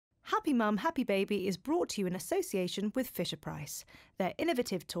Happy Mum, Happy Baby is brought to you in association with Fisher-Price. Their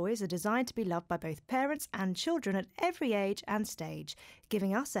innovative toys are designed to be loved by both parents and children at every age and stage,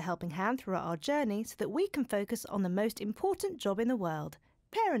 giving us a helping hand throughout our journey so that we can focus on the most important job in the world,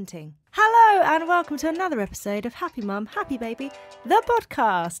 parenting. Hello and welcome to another episode of Happy Mum, Happy Baby, the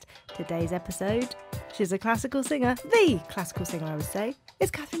podcast. Today's episode, she's a classical singer, the classical singer I would say,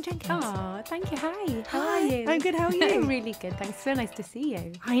 is Katherine Jenkins. Oh, thank you. Hi. How Hi. are you? I'm good, how are you? I'm really good, thanks. So nice to see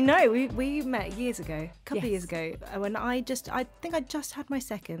you. I know, we met years ago, a couple of years Yes. ago, when I think I just had my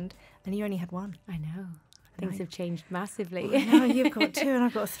second and you only had one. I know. Things have changed massively. Now you've got two and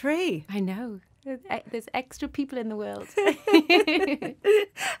I've got three. I know. There's extra people in the world.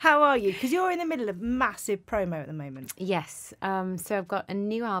 How are you? Because you're in the middle of massive promo at the moment. Yes. So I've got a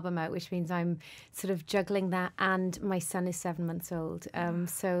new album out, which means I'm sort of juggling that, and my son is 7 months old.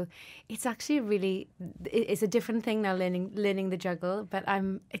 So it's actually it's a different thing now, learning the juggle. But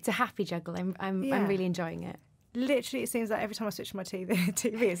it's a happy juggle. I'm really enjoying it. Literally, it seems like every time I switch my TV,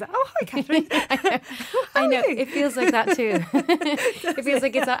 it's like, oh, hi, Katherine. I know. It feels like that too. It feels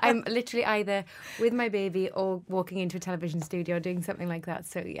like I'm literally either with my baby or walking into a television studio doing something like that.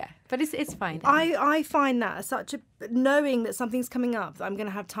 So yeah, but it's fine. I find that knowing that something's coming up, that I'm going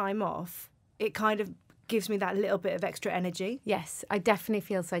to have time off, it kind of gives me that little bit of extra energy. Yes, I definitely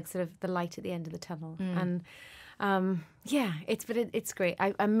feels like sort of the light at the end of the tunnel. And it's great.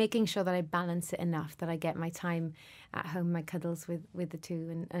 I'm making sure that I balance it enough that I get my time at home, my cuddles with the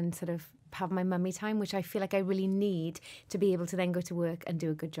two, and sort of have my mummy time, which I feel like I really need to be able to then go to work and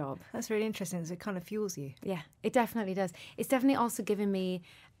do a good job. That's really interesting. So it kind of fuels you. Yeah, it definitely does. It's definitely also given me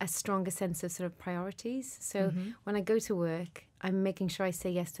a stronger sense of sort of priorities. So when I go to work, I'm making sure I say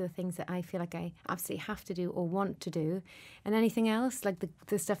yes to the things that I feel like I absolutely have to do or want to do. And anything else, like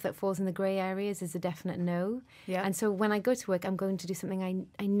the stuff that falls in the grey areas, is a definite no. Yeah. And so when I go to work, I'm going to do something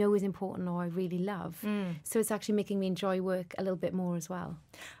I know is important or I really love. So it's actually making me enjoy work a little bit more as well.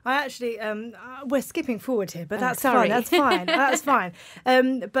 I actually, we're skipping forward here, but that's sorry. fine. That's fine. That's fine.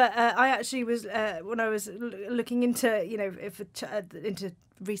 But I actually was, when I was looking into, into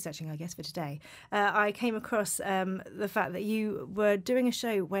researching, I guess, for today, I came across the fact that you were doing a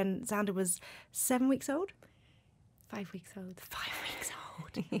show when Xander was 7 weeks old. 5 weeks old. 5 weeks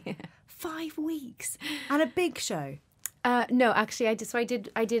old. Yeah. 5 weeks. And a big show. No, actually,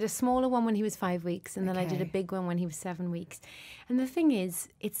 I did a smaller one when he was 5 weeks, and then I did a Okay. big one when he was 7 weeks. And the thing is,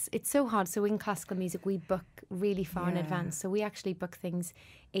 it's so hard. So in classical music, we book really far in advance. So we actually book things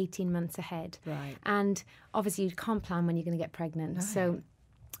 18 months ahead. Right. And obviously, you can't plan when you're going to get pregnant. No. So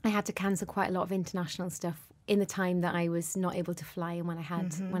I had to cancel quite a lot of international stuff in the time that I was not able to fly and when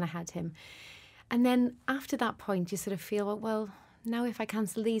I had him. And then after that point, you sort of feel, well, now if I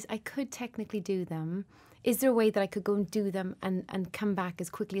cancel these, I could technically do them. Is there a way that I could go and do them and come back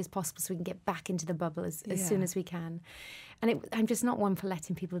as quickly as possible so we can get back into the bubble as soon as we can? And I'm just not one for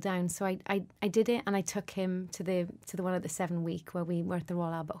letting people down. So I did it, and I took him to the one at the 7 week where we were at the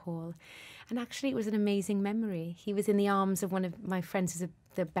Royal Albert Hall. And actually it was an amazing memory. He was in the arms of one of my friends who's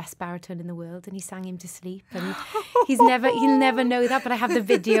the best baritone in the world, and he sang him to sleep. And he'll never know that, but I have the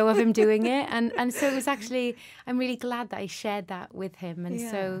video of him doing it. And so it was actually, I'm really glad that I shared that with him. And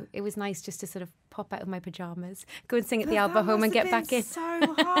so it was nice just to sort of pop out of my pajamas, go and sing at the Albert Home and get back in. So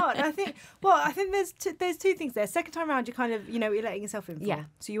hard. I think there's two things there. Second time around, you kind of, you're letting yourself in. Yeah.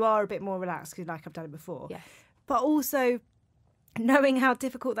 So you are a bit more relaxed because like I've done it before. Yes. But also knowing how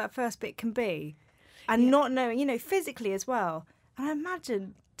difficult that first bit can be, and not knowing, physically as well. And I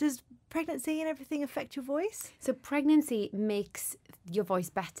imagine, does pregnancy and everything affect your voice? So pregnancy makes your voice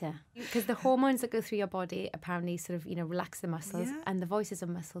better because the hormones that go through your body apparently sort of, relax the muscles, and the voice is a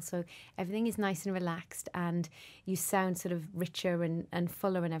muscle. So everything is nice and relaxed, and you sound sort of richer and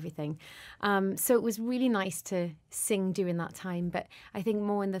fuller and everything. So it was really nice to sing during that time. But I think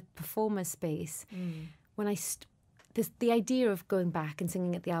more in the performer space, when the idea of going back and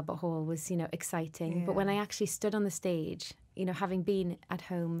singing at the Albert Hall was, exciting. Yeah. But when I actually stood on the stage, having been at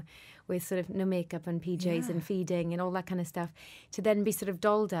home with sort of no makeup and PJs and feeding and all that kind of stuff, to then be sort of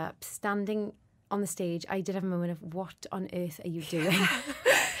dolled up, standing on the stage, I did have a moment of, what on earth are you doing?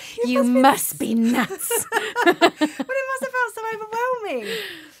 You must be nuts. But it must have felt so overwhelming.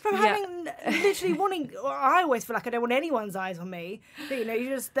 From having literally wanting, I always feel like I don't want anyone's eyes on me. But,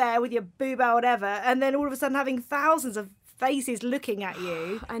 you're just there with your boob or whatever, and then all of a sudden having thousands of faces looking at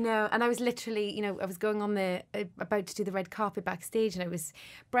you. I know, and I was literally, I was going on about to do the red carpet backstage, and I was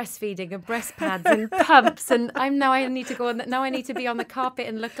breastfeeding and breast pads and pumps, and I need to be on the carpet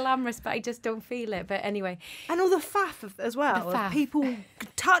and look glamorous, but I just don't feel it. But anyway, and all the faff as well, of people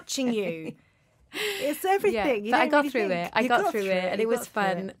touching you. It's everything. Yeah, but I got through it. I got through it, and it was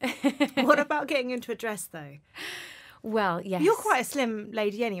fun. What about getting into a dress, though? Well, yes. You're quite a slim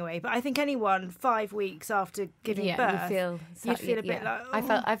lady anyway, but I think anyone 5 weeks after giving birth, you'd feel a bit like...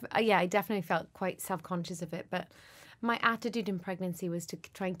 Oh. I definitely felt quite self-conscious of it, but my attitude in pregnancy was to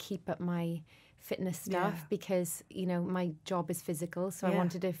try and keep up my fitness stuff because, you know, my job is physical, so I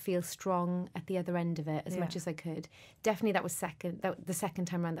wanted to feel strong at the other end of it as much as I could. Definitely that was the second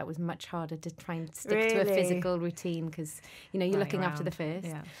time around, that was much harder to try and stick to a physical routine because, you know, you're looking after the first.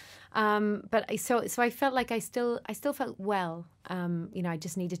 Yeah. But so I felt like I still felt well. You know, I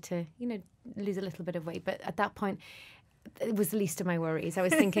just needed to, you know, lose a little bit of weight. But at that point, it was the least of my worries. I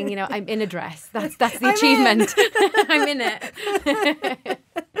was thinking, you know, I'm in a dress. That's the achievement. I'm in it.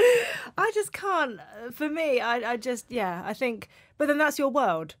 I just can't. For me, I just, I think, but then that's your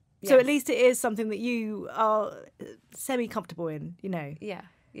world. Yes. So at least it is something that you are semi-comfortable in, you know. Yeah.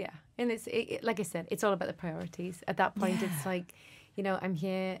 And it's like I said, it's all about the priorities. At that point, it's like, you know, I'm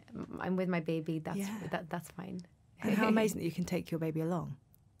here, I'm with my baby, that's fine. And how amazing that you can take your baby along.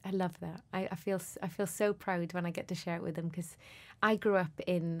 I love that. I feel so proud when I get to share it with them because I grew up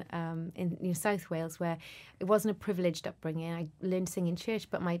in South Wales where it wasn't a privileged upbringing. I learned to sing in church,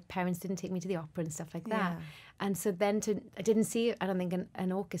 but my parents didn't take me to the opera and stuff like that. And so then I didn't see, I don't think,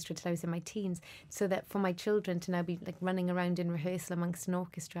 an orchestra till I was in my teens. So that for my children to now be like running around in rehearsal amongst an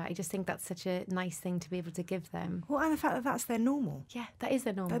orchestra, I just think that's such a nice thing to be able to give them. Well, and the fact that that's their normal. Yeah, that is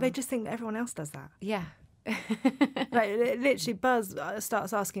their normal. They just think that everyone else does that. Yeah. Like literally Buzz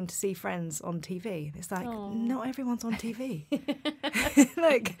starts asking to see Friends on TV. It's like, not everyone's on TV.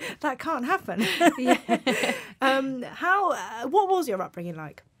 Like, that can't happen. What was your upbringing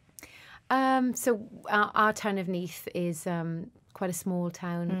like? So our town of Neath is quite a small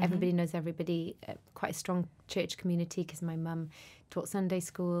town. Everybody knows everybody. Quite a strong church community because my mum taught Sunday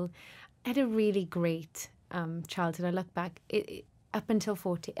school. I had a really great childhood. I look back, up until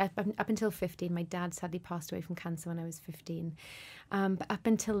 15, my dad sadly passed away from cancer when I was 15. But up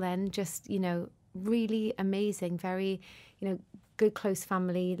until then, just, you know, really amazing, very, you know, good close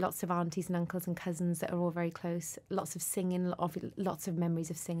family, lots of aunties and uncles and cousins that are all very close, lots of singing, lots of memories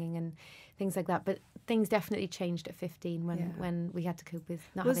of singing and things like that. But things definitely changed at 15 when we had to cope with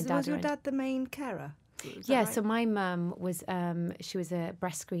not having dad. Was your dad the main carer? Yeah, right? So my mum was she was a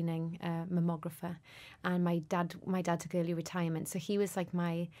breast screening mammographer, and my dad took early retirement, so he was like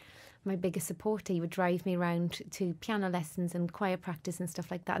my biggest supporter. He would drive me around to piano lessons and choir practice and stuff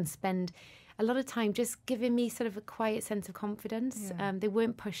like that, and spend a lot of time just giving me sort of a quiet sense of confidence. They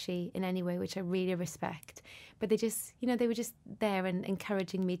weren't pushy in any way, which I really respect, but they just, you know, they were just there and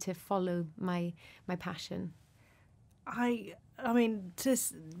encouraging me to follow my passion. I mean,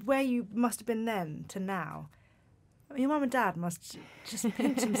 just where you must have been then to now, I mean, your mum and dad must just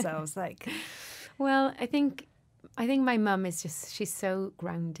pinch themselves, like. Well, I think my mum is she's so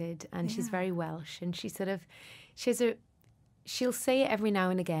grounded and she's very Welsh, and she'll say it every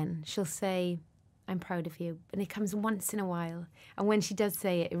now and again. She'll say, "I'm proud of you," and it comes once in a while. And when she does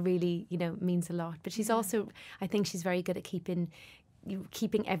say it, it really, you know, means a lot. But she's also, I think she's very good at keeping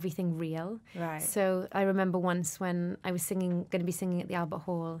everything real. Right. So I remember once when I was going to be singing at the Albert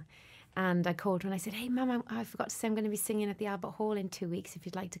Hall, and I called her and I said, "Hey, Mum, I forgot to say I'm going to be singing at the Albert Hall in 2 weeks if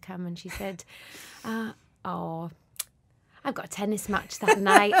you'd like to come." And she said, "Oh, I've got a tennis match that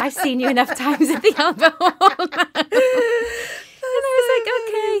night. I've seen you enough times at the Albert Hall." And I was like,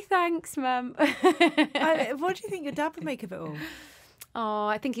 "Okay, thanks, Mum." What do you think your dad would make of it all? Oh,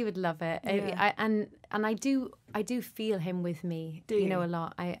 I think he would love it. Yeah. I do feel him with me. Do you? You know, a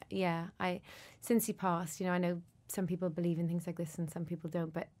lot. Since he passed, you know, I know some people believe in things like this and some people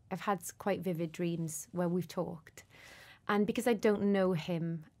don't, but I've had quite vivid dreams where we've talked. And because I don't know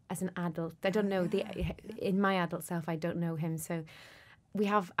him as an adult, I don't know in my adult self, I don't know him. So we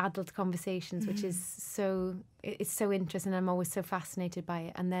have adult conversations, which is it's so interesting. I'm always so fascinated by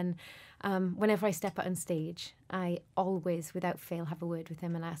it. And then whenever I step out on stage, I always, without fail, have a word with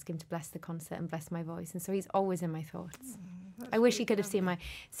him and ask him to bless the concert and bless my voice. And so he's always in my thoughts. I wish he could have seen my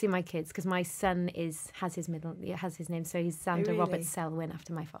kids, because my son has his name, so he's Xander Robert Selwyn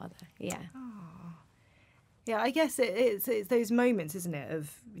after my father. Yeah. Oh. Yeah, I guess it's those moments, isn't it,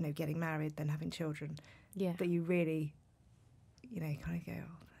 of, you know, getting married, then having children. Yeah. That you really, you know, kind of go,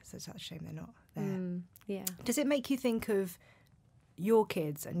 oh, it's such a shame they're not there. Yeah. Does it make you think of your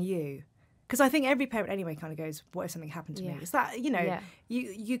kids and you? Because I think every parent anyway kind of goes, what if something happened to me? It's that, you know,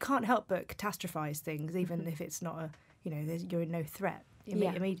 you can't help but catastrophize things, even if it's not you're in no threat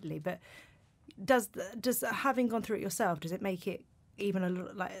immediately. But does having gone through it yourself, does it make it even a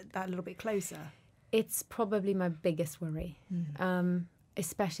little bit closer? It's probably my biggest worry.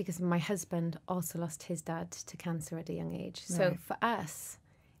 especially because my husband also lost his dad to cancer at a young age. So Right. for us,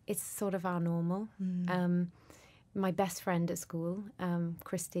 it's sort of our normal. My best friend at school,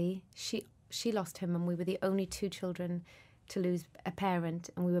 Christy, she lost him, and we were the only two children to lose a parent,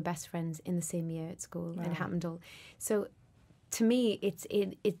 and we were best friends in the same year at school. Wow. And it happened all. So to me,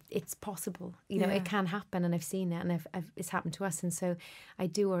 it's possible. You know, Yeah. it can happen, and I've seen it, and it's happened to us. And so I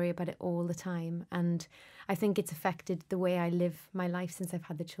do worry about it all the time. And I think it's affected the way I live my life since I've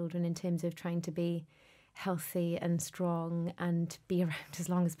had the children, in terms of trying to be healthy and strong and be around as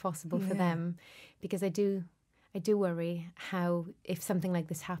long as possible for them, because I do worry how, if something like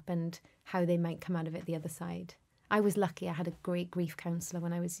this happened, how they might come out of it the other side. I was lucky. I had a great grief counsellor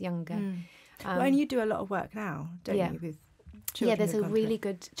when I was younger. Well, and you do a lot of work now, don't yeah. you, with children? Yeah, there's who've a gone through really it?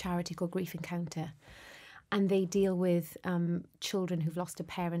 good charity called Grief Encounter, and they deal with children who've lost a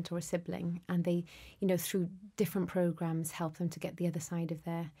parent or a sibling, and they, you know, through different programs, help them to get the other side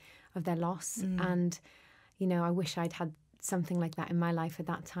of their loss. And you know, I wish I'd had something like that in my life at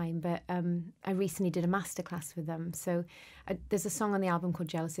that time, but I recently did a masterclass with them. So there's a song on the album called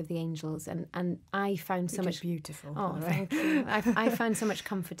Jealous of the Angels, and I found so Which much is beautiful. Oh, by the way. thank you. I found so much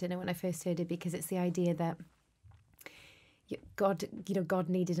comfort in it when I first heard it, because it's the idea that God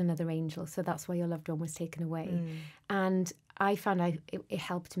needed another angel, so that's why your loved one was taken away. And I found it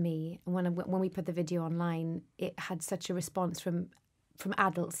helped me. And when we put the video online, it had such a response from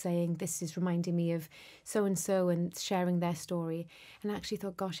adults saying, this is reminding me of so-and-so, and sharing their story. And I actually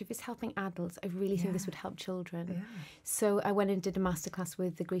thought, gosh, if it's helping adults, I really think this would help children. Yeah. So I went and did a masterclass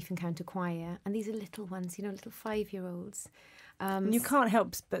with the Grief Encounter Choir, and these are little ones, you know, little 5-year-olds. And you can't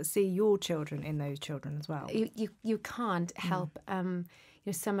help but see your children in those children as well. You can't help. You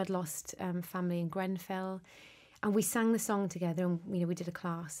know, some had lost family in Grenfell, and we sang the song together, and you know, we did a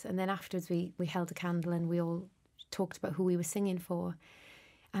class, and then afterwards we held a candle and we all talked about who we were singing for.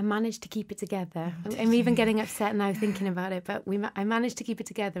 I managed to keep it together. I'm even getting upset now thinking about it, but I managed to keep it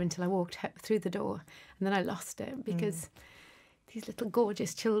together until I walked through the door, and then I lost it, because these little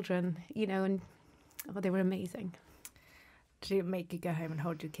gorgeous children, you know, and they were amazing. Did it make you go home and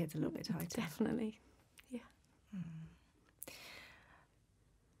hold your kids a little bit tighter? Definitely, yeah.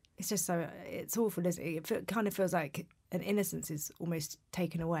 It's just so, it's awful, isn't it? It kind of feels like an innocence is almost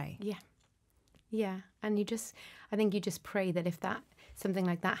taken away. Yeah, and I think you just pray that if something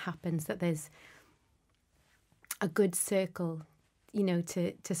like that happens, that there's a good circle, you know,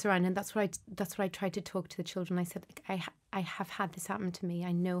 to surround. And that's what I tried to talk to the children. I said, like, I have had this happen to me.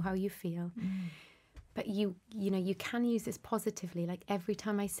 I know how you feel. But you know, you can use this positively. Like, every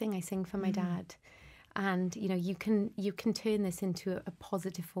time I sing for my dad. And, you know, you can turn this into a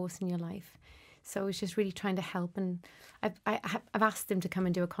positive force in your life. So I was just really trying to help, and I've asked them to come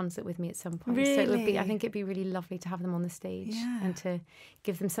and do a concert with me at some point. Really? So I think it'd be really lovely to have them on the stage and to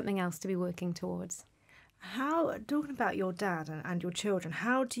give them something else to be working towards. Talking about your dad and your children,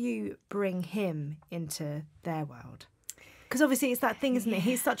 how do you bring him into their world? Because obviously it's that thing, isn't it?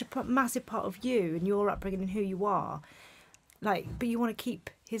 He's such a massive part of you and your upbringing and who you are. Like, but you want to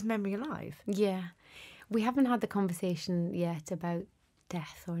keep his memory alive. Yeah. We haven't had the conversation yet about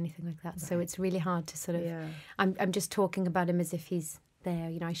death or anything like that. Right. So it's really hard to sort of... Yeah. I'm just talking about him as if he's there.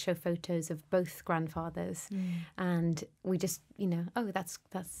 You know, I show photos of both grandfathers and we just, you know, oh, that's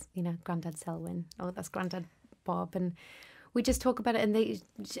you know, Grandad Selwyn. Oh, that's Grandad Bob. And we just talk about it, and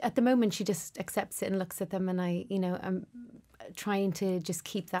at the moment she just accepts it and looks at them, and I'm trying to just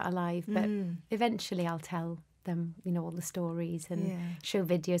keep that alive. But eventually I'll tell them, you know, all the stories and show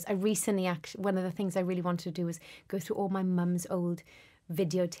videos. I recently one of the things I really wanted to do was go through all my mum's old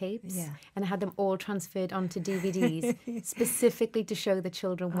videotapes, and I had them all transferred onto DVDs specifically to show the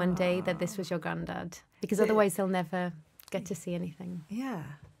children one day that this was your granddad, because otherwise they'll never get to see anything. Yeah.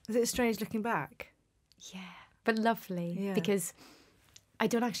 Is it strange looking back? Yeah, but lovely, because I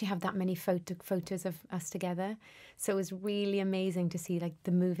don't actually have that many photos of us together. So it was really amazing to see, like,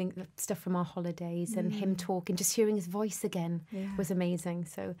 the moving stuff from our holidays and him talking, just hearing his voice again was amazing.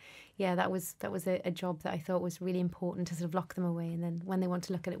 So yeah, that was a job that I thought was really important, to sort of lock them away, and then when they want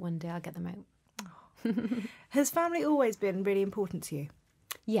to look at it one day, I'll get them out. Has family always been really important to you?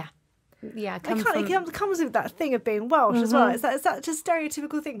 Yeah. Yeah, it comes with that thing of being Welsh as well. It's such a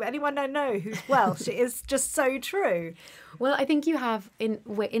stereotypical thing, but anyone I know who's Welsh, it is just so true. Well, I think you have, in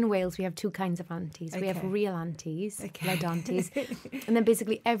Wales, we have two kinds of aunties. We have real aunties, blood aunties, and then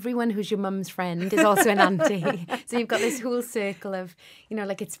basically everyone who's your mum's friend is also an auntie. So you've got this whole circle of, you know,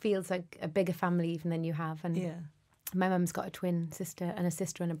 like, it feels like a bigger family even than you have. And my mum's got a twin sister and a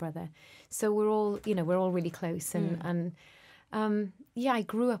sister and a brother. So we're all really close. And I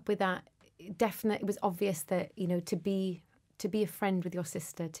grew up with that. Definitely, it was obvious that, you know, to to be a friend with your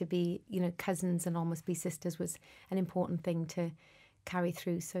sister, to be, you know, cousins and almost be sisters was an important thing to carry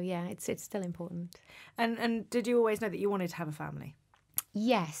through. So yeah, it's still important. And did you always know that you wanted to have a family?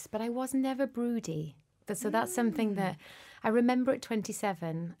 Yes, but I was never broody. So that's something that I remember at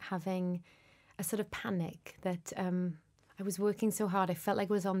 27 having a sort of panic that I was working so hard. I felt like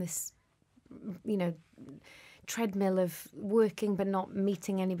I was on this, you know, treadmill of working but not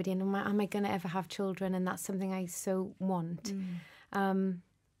meeting anybody. And am I going to ever have children? And that's something I so want.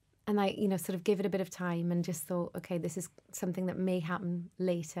 And I, you know, sort of gave it a bit of time and just thought, okay, this is something that may happen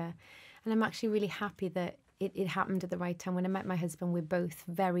later. And I'm actually really happy that it happened at the right time. When I met my husband, we're both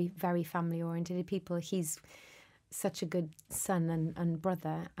very, very family-oriented people. He's such a good son and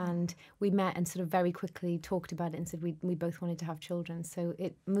brother. And we met and sort of very quickly talked about it and said we both wanted to have children. So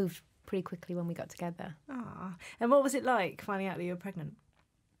it moved pretty quickly when we got together. Ah, and what was it like finding out that you were pregnant?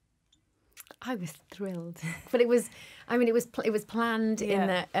 I was thrilled, but it was planned in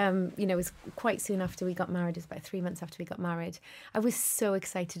that, you know, it was quite soon after we got married. It was about 3 months after we got married. I was so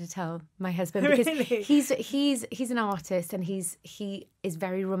excited to tell my husband because Really? he's an artist and he is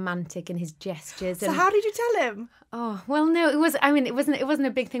very romantic in his gestures. So how did you tell him? Oh, well, no, it wasn't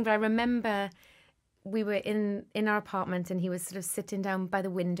a big thing, but I remember we were in our apartment and he was sort of sitting down by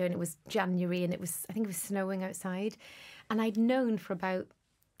the window and it was January and I think it was snowing outside. And I'd known from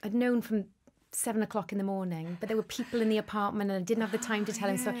 7 o'clock in the morning, but there were people in the apartment and I didn't have the time to tell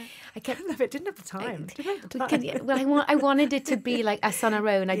him. So I kept... I didn't have the time. Well, I wanted it to be like us on our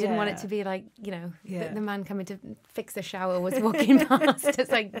own. I didn't want it to be like, you know, the man coming to fix the shower was walking past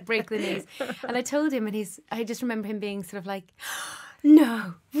us, like break the news. And I told him and I just remember him being sort of like,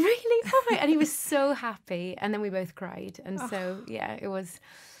 no, really? Oh my... And he was so happy. And then we both cried. And so, yeah, it was...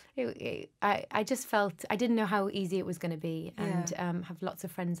 I just felt I didn't know how easy it was going to be, and have lots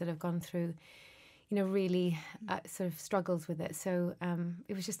of friends that have gone through, you know, really sort of struggles with it. So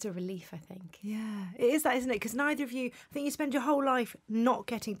it was just a relief, I think. Yeah, it is that, isn't it? Because neither of you, I think you spend your whole life not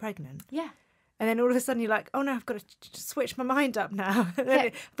getting pregnant. Yeah. And then all of a sudden you're like, oh no, I've got to switch my mind up now. Yeah.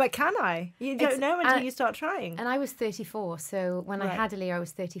 But can I? You don't know until you start trying. And I was 34, so when I had Leah, I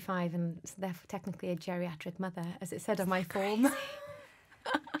was 35, and therefore technically a geriatric mother, as it said on my form.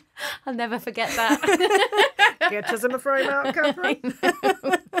 I'll never forget that. Get us in the frame out, Catherine.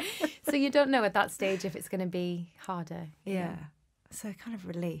 So you don't know at that stage if it's going to be harder. Yeah. So kind of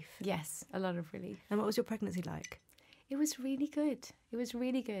relief. Yes, a lot of relief. And what was your pregnancy like? It was really good. It was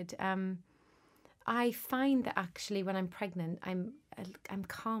really good. I find that actually when I'm pregnant, I'm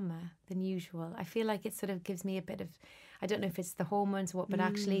calmer than usual. I feel like it sort of gives me a bit of, I don't know if it's the hormones or what, but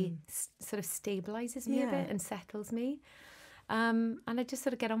actually sort of stabilises me a bit and settles me. And I just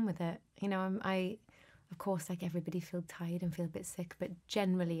sort of get on with it. You know, I, of course, like everybody, feel tired and feel a bit sick, but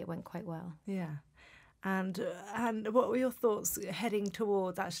generally it went quite well. Yeah. And what were your thoughts heading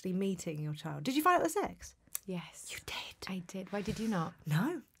towards actually meeting your child? Did you find out the sex? Yes. You did? I did. Why did you not?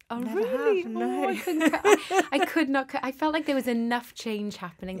 No. Oh, never really? Have, no. Oh, I could not. I felt like there was enough change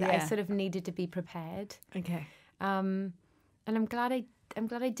happening that I sort of needed to be prepared. Okay. And I'm glad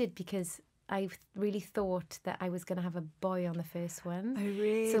I did, because I really thought that I was going to have a boy on the first one. Oh,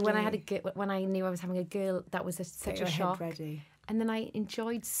 really? So when I knew I was having a girl, that was such a shock. Ready. And then I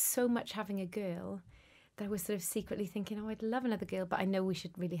enjoyed so much having a girl that I was sort of secretly thinking, oh, I'd love another girl, but I know we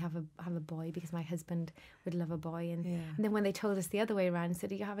should really have a boy because my husband would love a boy. And then when they told us the other way around,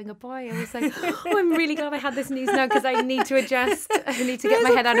 said, are you having a boy? I was like, oh, I'm really glad I had this news now, because I need to adjust. I need to get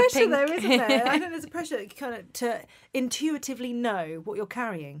my head out of pink. There's a pressure though, isn't there? I think there's a pressure kind of to intuitively know what you're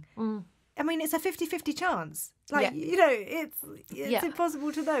carrying. I mean, it's a 50-50 chance. Like, you know, it's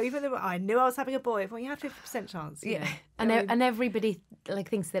impossible to know. Even though I knew I was having a boy, well, you had 50% chance. You know. And everybody like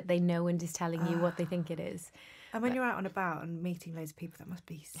thinks that they know and is telling you what they think it is. And when you're out and about and meeting loads of people, that must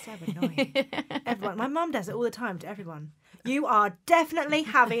be so annoying. Everyone, my mum does it all the time to everyone. You are definitely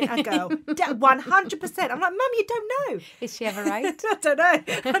having a girl, 100%. I'm like, Mum, you don't know. Is she ever right? I don't know.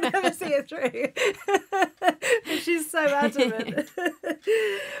 I never see it through. She's so adamant.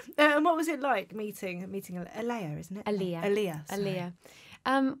 And what was it like meeting Alea, isn't it? Alea.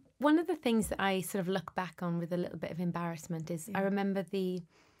 One of the things that I sort of look back on with a little bit of embarrassment is I remember the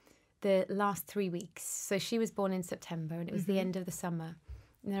last 3 weeks. So she was born in September, and it was the end of the summer.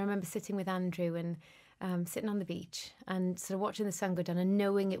 And I remember sitting with Andrew and sitting on the beach and sort of watching the sun go down and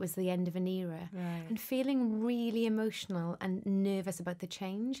knowing it was the end of an era, and feeling really emotional and nervous about the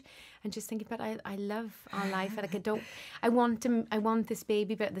change, and just thinking, but I love our life. Like I want this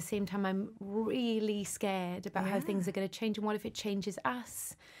baby, but at the same time I'm really scared about how things are going to change, and what if it changes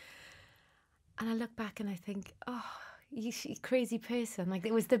us? And I look back and I think, oh, you crazy person. Like,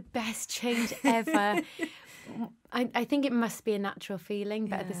 it was the best change ever. I think it must be a natural feeling,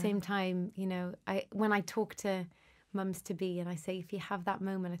 but at the same time, you know, when I talk to mums-to-be and I say, if you have that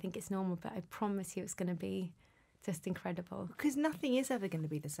moment, I think it's normal, but I promise you it's going to be just incredible. Because nothing is ever going to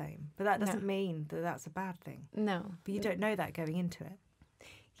be the same, but that doesn't mean that that's a bad thing. No. But you don't know that going into it.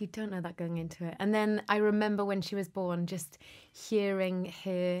 You don't know that going into it. And then I remember when she was born, just hearing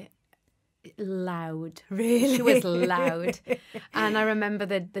her loud. Really? She was loud. And I remember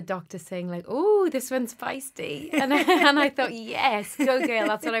the doctor saying, like, oh, this one's feisty. And I thought, yes, go girl,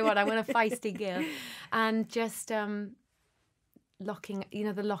 that's what I want. I want a feisty girl. And just locking, you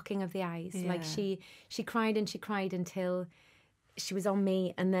know, the locking of the eyes. Yeah. Like she cried and she cried until she was on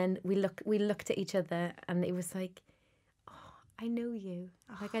me. And then we looked at each other and it was like, I know you.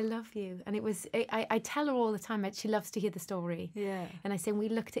 Like, I love you. And it was, I tell her all the time, she loves to hear the story. Yeah. And I say, we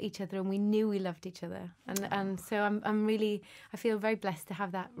looked at each other and we knew we loved each other. And so I'm really, I feel very blessed to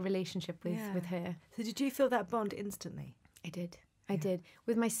have that relationship with her. So did you feel that bond instantly? I did.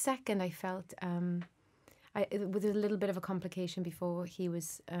 With my second, I felt, with a little bit of a complication before he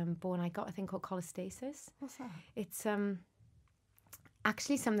was born, I got a thing called cholestasis. What's that? It's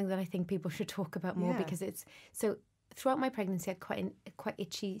actually something that I think people should talk about more because it's, so throughout my pregnancy, I had quite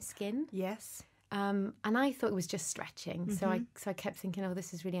itchy skin. Yes. And I thought it was just stretching. So I kept thinking, oh,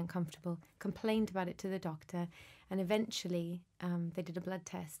 this is really uncomfortable. Complained about it to the doctor. And eventually they did a blood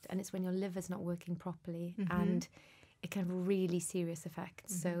test. And it's when your liver's not working properly. And it can have really serious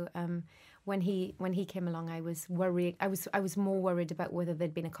effects. So when he came along, I was worried. I was more worried about whether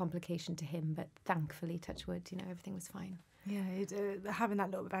there'd been a complication to him. But thankfully, touch wood, you know, everything was fine. Yeah, having that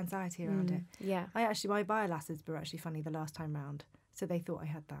little bit of anxiety around it. Yeah. My bile acids were actually funny the last time round. So they thought I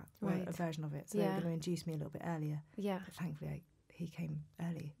had that, or a version of it. So they were going to induce me a little bit earlier. Yeah. But thankfully, he came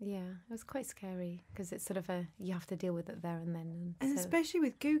early. Yeah, it was quite scary because it's sort of you have to deal with it there and then. And so, especially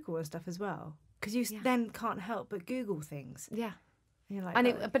with Google and stuff as well, because you then can't help but Google things. Yeah. And you're like,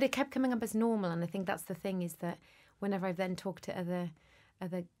 and but it kept coming up as normal. And I think that's the thing, is that whenever I've then talked to other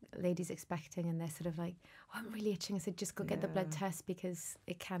ladies expecting and they're sort of like, oh, I'm really itching, I said, just go get the blood test because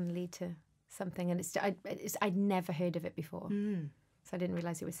it can lead to something. And I'd never heard of it before. So I didn't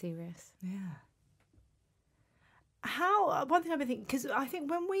realise it was serious. Yeah. One thing I've been thinking, because I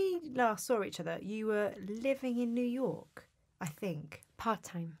think when we last saw each other, you were living in New York, I think.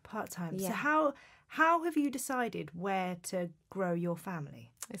 Part-time. Yeah. So how have you decided where to grow your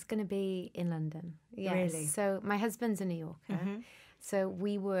family? It's going to be in London. Yes. Really? So my husband's a New Yorker. So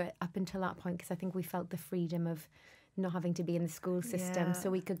we were, up until that point, because I think we felt the freedom of not having to be in the school system,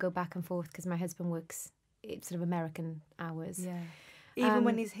 so we could go back and forth, because my husband works sort of American hours. Yeah. Even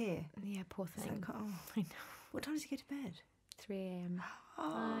when he's here? Yeah, poor thing. Like, I know. What time does he go to bed? 3 a.m. Oh,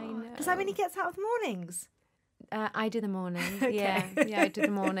 I know. Does that mean he gets out of the mornings? I do the morning. Okay. Yeah, I do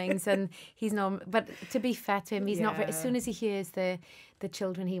the mornings, and he's not. But to be fair to him, he's not. As soon as he hears the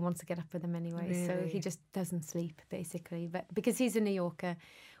children, he wants to get up with them anyway. Really? So he just doesn't sleep basically. But because he's a New Yorker,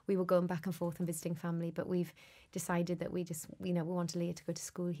 we were going back and forth and visiting family. But we've decided that we just, we wanted Leah to go to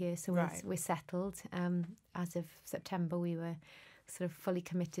school here, so we're settled. As of September, we were sort of fully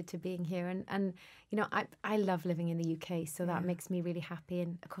committed to being here, and I love living in the UK, so that makes me really happy.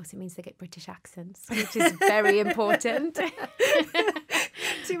 And of course it means they get British accents, which is very important.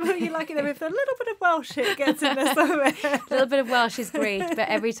 See, what you like it there with a little bit of Welsh, it gets in there somewhere. A little bit of Welsh is great, but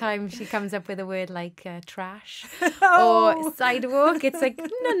every time she comes up with a word like trash or sidewalk, it's like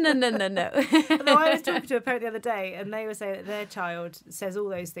no. Although I was talking to a parent the other day, and they were saying that their child says all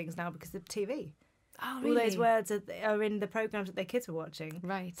those things now because of TV. Oh, really? All those words are in the programmes that their kids are watching.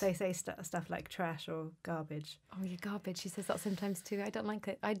 Right. So they say stuff like trash or garbage. Oh, yeah, garbage. She says that sometimes too. I don't like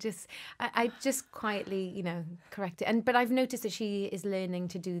it. I just quietly, correct it. But I've noticed that she is learning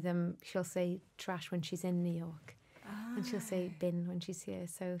to do them. She'll say trash when she's in New York. And she'll say bin when she's here.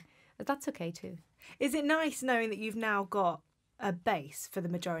 So that's okay too. Is it nice knowing that you've now got a base for the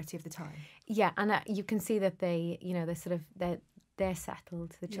majority of the time? Yeah, and you can see that they, they're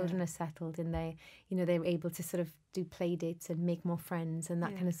settled. The children are settled, and they're able to sort of do play dates and make more friends, and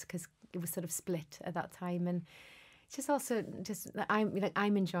that kind of, because it was sort of split at that time. And it's just also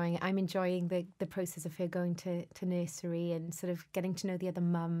I'm enjoying it. I'm enjoying the process of her going to nursery and sort of getting to know the other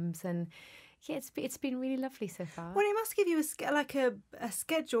mums, and it's been really lovely so far. Well, it must give you a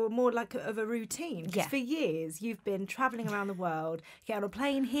schedule, more like of a routine. Because for years you've been travelling around the world, get on a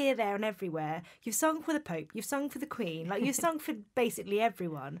plane here, there and everywhere. You've sung for the Pope, you've sung for the Queen, like you've sung for basically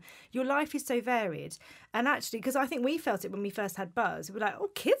everyone. Your life is so varied. And actually, because I think we felt it when we first had Buzz, we were like,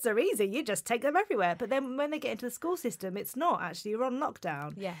 oh, kids are easy, you just take them everywhere. But then when they get into the school system, it's not actually, you're on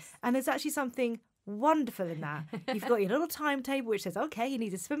lockdown. Yes. And there's actually something wonderful in that. You've got your little timetable which says, okay, you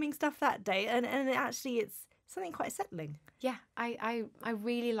need the swimming stuff that day, and actually it's something quite settling. Yeah, I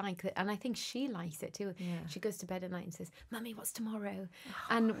really like it, and I think she likes it too. Yeah. She goes to bed at night and says, "Mummy, what's tomorrow?"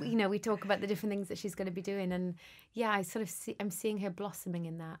 And we talk about the different things that she's going to be doing, and yeah, I sort of I'm seeing her blossoming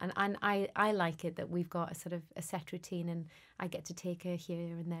in that, and I like it that we've got a sort of a set routine, and I get to take her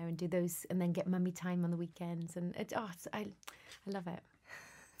here and there and do those, and then get mummy time on the weekends, and I love it.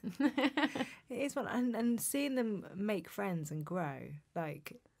 It is fun, and seeing them make friends and grow,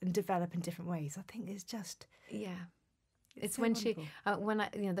 like, and develop in different ways, I think is just It's so when wonderful. when I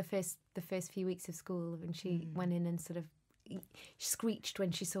the first few weeks of school, when she went in and sort of screeched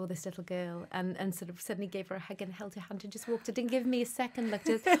when she saw this little girl, and sort of suddenly gave her a hug and held her hand and just walked it, didn't give me a second look,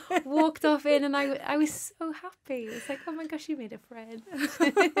 just walked off in, and I was so happy. It was like, oh my gosh, you made a friend.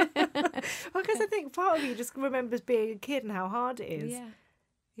 Well, because I think part of you just remembers being a kid and how hard it is.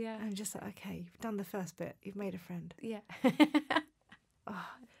 Yeah. And just like, okay, you've done the first bit, you've made a friend. Yeah. Oh,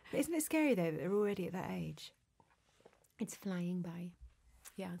 but isn't it scary though that they're already at that age? It's flying by.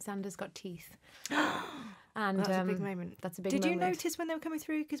 Yeah, Xander's got teeth. And that's a big moment. That's a big Did moment. you notice when they were coming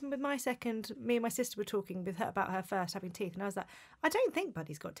through? Because with my second, me and my sister were talking with her about her first having teeth, and I was like, I don't think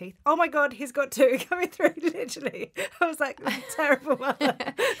Buddy's got teeth. Oh my God, he's got two coming through, literally. I was like, terrible mother.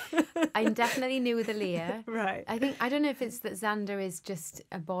 I definitely knew with Aaliyah. Right. I don't know if it's that Xander is just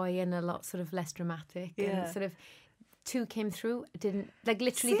a boy and a lot sort of less dramatic. Yeah. And sort of two came through, didn't, like,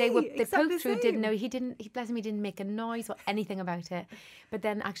 literally See, they exactly poked through, the didn't same. know, he bless him, he didn't make a noise or anything about it. But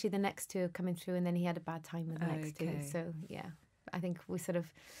then actually the next two are coming through, and then he had a bad time with the next two. Okay. So yeah, I think we sort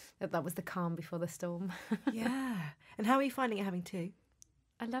of, that was the calm before the storm. Yeah. And how are you finding it having two?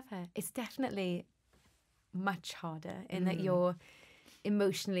 I love it. It's definitely much harder in that you're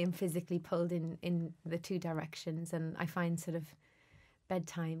emotionally and physically pulled in the two directions, and I find sort of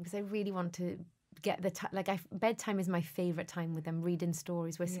bedtime, because I really want to get the bedtime is my favourite time with them, reading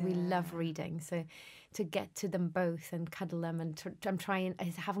stories. We love reading, so to get to them both and cuddle them, and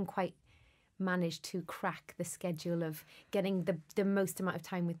I haven't quite managed to crack the schedule of getting the most amount of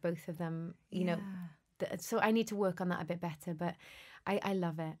time with both of them, you know. So I need to work on that a bit better, but I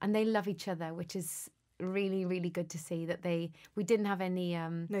love it, and they love each other, which is really, really good to see that we didn't have any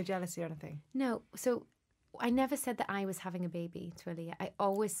No jealousy or anything? no. So I never said that I was having a baby to Aaliyah. I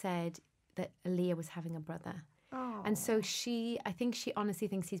always said that Aaliyah was having a brother. Oh. And so I think she honestly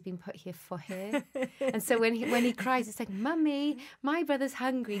thinks he's been put here for her. And so when he cries, it's like, Mummy, my brother's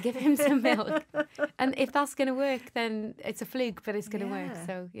hungry, give him some milk. And if that's going to work, then it's a fluke, but it's going to work.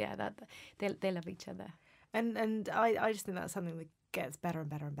 So yeah, that they love each other. And I just think that's something that gets better and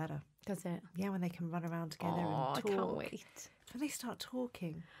better and better. Does it? Yeah, when they can run around together and Oh, talk. I can't wait. When they start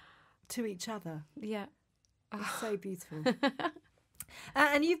talking to each other. Yeah. It's so beautiful.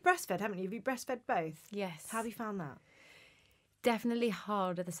 And you've breastfed, haven't you? Have you breastfed both? Yes. How have you found that? Definitely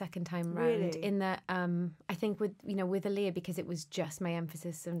harder the second time round. Really? In that, I think with Aaliyah, because it was just my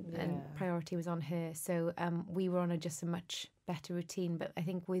emphasis and priority was on her. So we were on just a much better routine. But I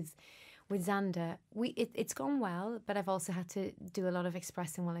think with Xander, it's gone well. But I've also had to do a lot of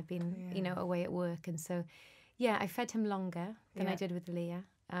expressing while I've been away at work, and so I fed him longer than I did with Aaliyah.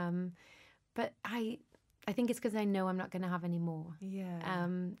 But I think it's because I know I'm not going to have any more. Yeah.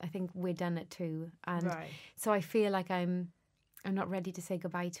 I think we're done at 2, and so I feel like I'm not ready to say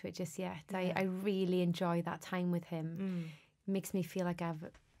goodbye to it just yet. Yeah. I really enjoy that time with him. Makes me feel like I have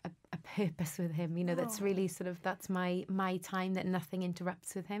a purpose with him. You know, that's really sort of, that's my time, that nothing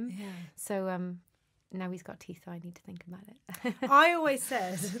interrupts with him. Yeah. So now he's got teeth, so I need to think about it. I always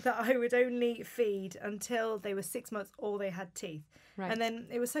said that I would only feed until they were 6 months or they had teeth. Right. And then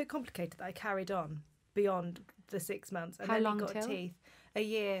it was so complicated that I carried on beyond the 6 months. And How then long he got till? teeth. A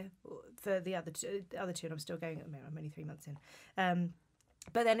year for the other two, and I'm still going at the moment. I'm only 3 months in.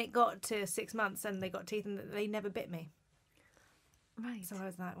 But then it got to 6 months and they got teeth and they never bit me. Right. So I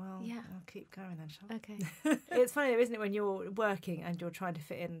was like, well, Yeah. I'll keep going then, shall I? Okay. It's funny though, isn't it, when you're working and you're trying to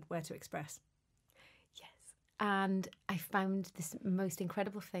fit in where to express. Yes. And I found this most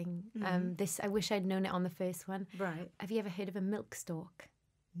incredible thing. I wish I'd known it on the first one. Right. Have you ever heard of a milk stalk?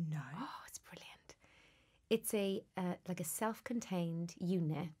 No. Oh, it's brilliant. It's a like a self-contained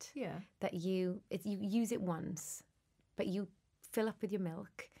unit that you use it once, but you fill up with your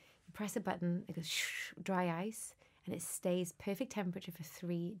milk. You press a button, it goes shh, dry ice, and it stays perfect temperature for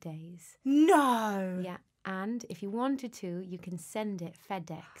 3 days. No. Yeah, and if you wanted to, you can send it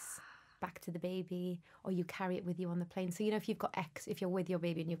FedEx back to the baby, or you carry it with you on the plane. So if if you're with your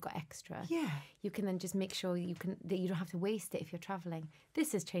baby and you've got extra, you can then just make sure that you don't have to waste it if you're traveling.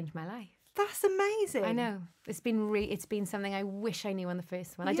 This has changed my life. That's amazing. I know. It's been something I wish I knew on the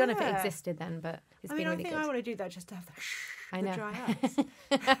first one. I don't know if it existed then, but it's been really good. I think I want to do that just to have the dry ice.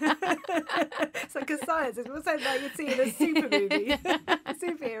 It's like a science. It's almost like you'd see in a super movie.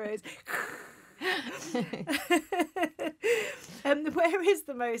 Superheroes. Where is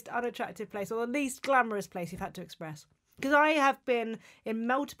the most unattractive place or the least glamorous place you've had to express? Because I have been in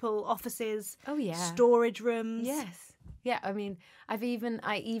multiple offices, storage rooms. Yes. Yeah, I mean, I even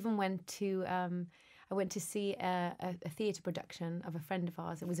went to I went to see a theatre production of a friend of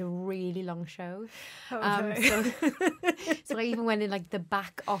ours. It was a really long show. So I even went in like the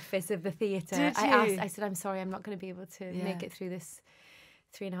back office of the theatre. I said, I'm sorry, I'm not going to be able to make it through this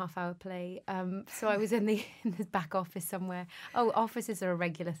 3.5-hour play. So I was in the back office somewhere. Oh, offices are a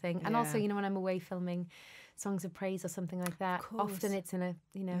regular thing. And also, when I'm away filming Songs of Praise or something like that, often it's in a,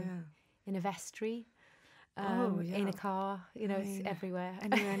 in a vestry. In a car, it's everywhere.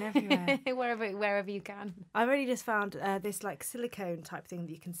 Anywhere and everywhere. wherever you can. I've only just found this like silicone type thing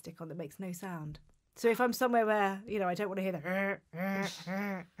that you can stick on that makes no sound. So if I'm somewhere where, I don't want to hear the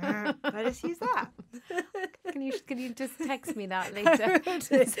I just use that. Can you just text me that later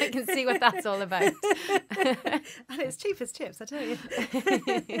so I can see what that's all about? And it's cheap as chips, I tell you.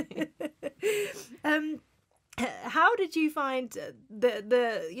 How did you find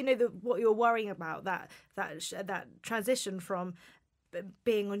the what you're worrying about, that transition from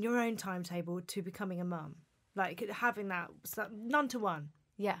being on your own timetable to becoming a mum, like having that none to one?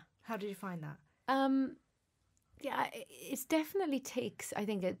 Yeah. How did you find that? It definitely takes, I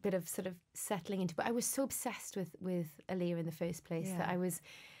think, a bit of sort of settling into. But I was so obsessed with Aaliyah in the first place that I was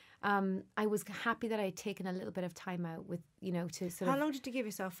happy that I had taken a little bit of time out with to sort of. How long did you give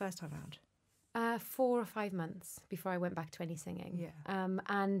yourself first time round? 4 or 5 months before I went back to any singing. Yeah.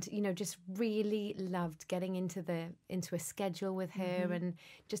 And just really loved getting into a schedule with her and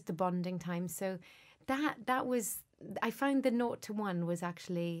just the bonding time. So that was, I found the 0 to 1 was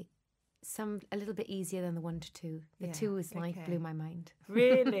actually a little bit easier than the 1 to 2. The 2 was blew my mind.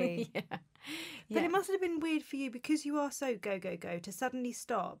 Really? Yeah. But it must have been weird for you because you are so go to suddenly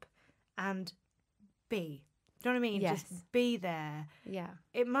stop and be. Do you know what I mean? Yes. Just be there. Yeah.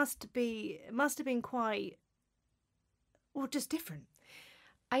 It must have been quite, just different.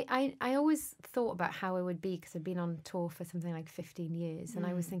 I always thought about how I would be because I've been on tour for something like 15 years and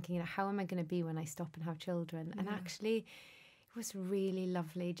I was thinking, how am I going to be when I stop and have children? And actually it was really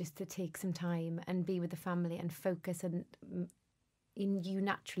lovely just to take some time and be with the family and focus, and you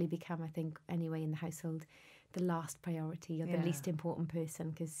naturally become, I think, anyway in the household, the last priority or the least important person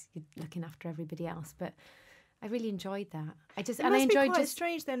because you're looking after everybody else. But I really enjoyed that. It must be quite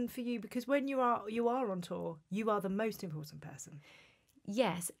strange then for you because when you are on tour, you are the most important person.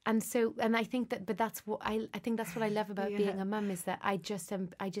 Yes, and I think that, but that's what I think that's what I love about being a mum is that I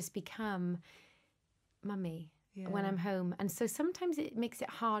just become mummy when I'm home, and so sometimes it makes it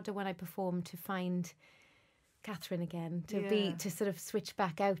harder when I perform to find Katherine again, to sort of switch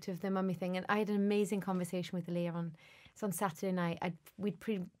back out of the mummy thing. And I had an amazing conversation with Aaliyah on Saturday night. We'd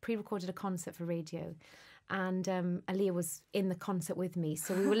pre-recorded a concert for radio. And Aaliyah was in the concert with me.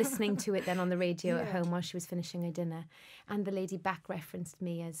 So we were listening to it then on the radio at home while she was finishing her dinner. And the lady back referenced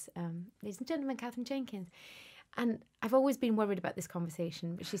me as, ladies and gentlemen, Katherine Jenkins. And I've always been worried about this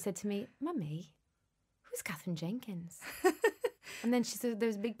conversation. But she said to me, Mummy, who's Katherine Jenkins? And then she said, there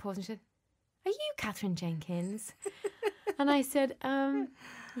was a big pause and she said, are you Katherine Jenkins? And I said,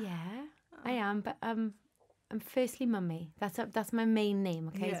 yeah, I am. But I'm firstly Mummy. That's my main name,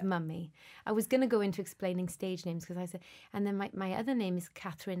 okay? It's Mummy. I was going to go into explaining stage names because I said, and then my other name is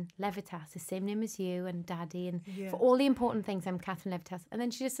Katherine Levitas, the same name as you and Daddy, and for all the important things, I'm Katherine Levitas. And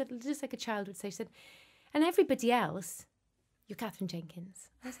then she just said, just like a child would say, she said, and everybody else, you're Katherine Jenkins.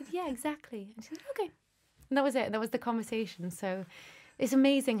 And I said, yeah, exactly. And she said, okay. And that was it. That was the conversation. So it's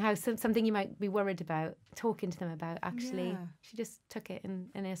amazing how something you might be worried about, talking to them about, actually, she just took it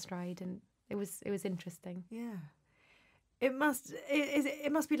in her stride, and it was interesting. Yeah, it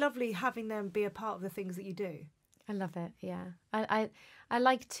must be lovely having them be a part of the things that you do. I love it. Yeah, I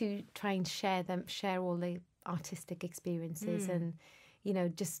like to try and share all the artistic experiences, and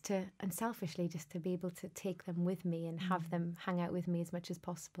and selfishly just to be able to take them with me and have them hang out with me as much as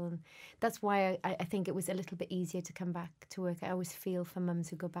possible. And that's why I think it was a little bit easier to come back to work. I always feel for mums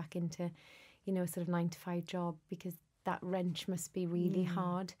who go back into, a sort of 9-to-5 job, because that wrench must be really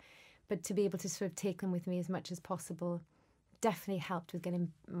hard. But to be able to sort of take them with me as much as possible definitely helped with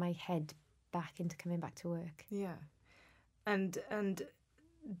getting my head back into coming back to work. Yeah. And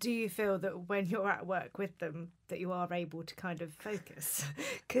do you feel that when you're at work with them that you are able to kind of focus?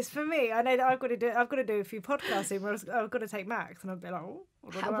 Because for me, I know that I've got to do a few podcasts where I've got to take Max and I'll be like, oh,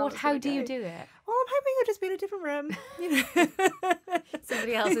 How do you do it? Well, I'm hoping he'll just be in a different room. You know.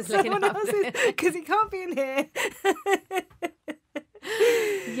 Somebody else is looking after it. Because he can't be in here.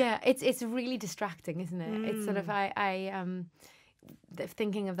 Yeah, it's really distracting, isn't it? It's sort of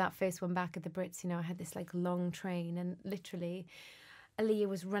thinking of that first one back at the Brits. You know, I had this like long train, and literally Aaliyah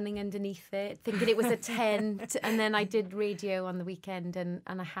was running underneath it, thinking it was a tent. And then I did radio on the weekend, and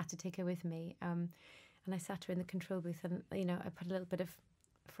I had to take her with me. And I sat her in the control booth, and you know, I put a little bit of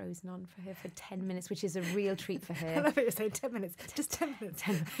Frozen on for her for 10 minutes, which is a real treat for her. I love it, you're saying 10 minutes, just 10 minutes.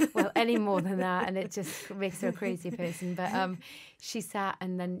 Well, any more than that, and it just makes her a crazy person. But she sat,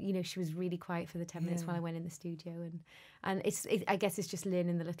 and then, you know, she was really quiet for the 10 minutes while I went in the studio. And I guess it's just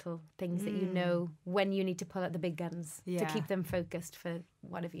learning the little things that you know when you need to pull out the big guns to keep them focused for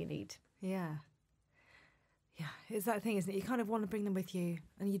whatever you need. Yeah. Yeah, it's that thing, isn't it? You kind of want to bring them with you,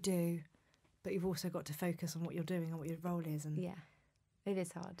 and you do, but you've also got to focus on what you're doing and what your role is. And yeah. It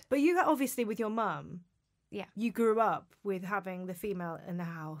is hard. But you obviously, with your mum, yeah, you grew up with having the female in the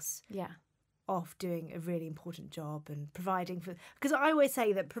house, yeah, off doing a really important job and providing for. Because I always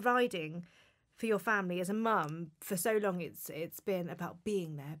say that providing for your family as a mum, for so long it's been about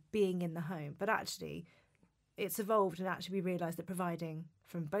being there, being in the home. But actually, it's evolved, and actually we realised that providing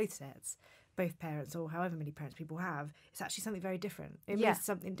from both sets, both parents or however many parents people have, it's actually something very different. It means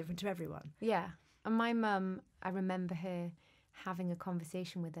something different to everyone. Yeah, and my mum, I remember her having a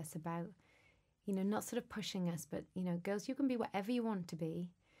conversation with us about, you know, not sort of pushing us, but, you know, girls, you can be whatever you want to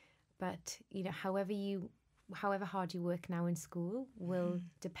be, but, you know, however hard you work now in school will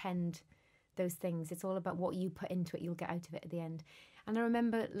depend those things. It's all about what you put into it, you'll get out of it at the end. And I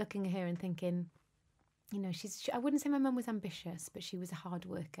remember looking at her and thinking, you know, I wouldn't say my mum was ambitious, but she was a hard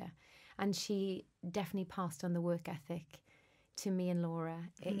worker, and she definitely passed on the work ethic to me and Laura,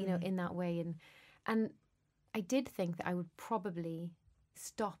 you know, in that way. And I did think that I would probably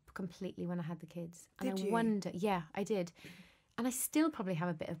stop completely when I had the kids. And did I wonder, yeah, I did. And I still probably have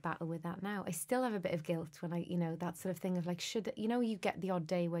a bit of battle with that now. I still have a bit of guilt when I, you know, that sort of thing of like, you know, you get the odd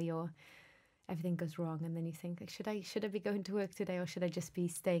day where everything goes wrong, and then you think, like, should I be going to work today, or should I just be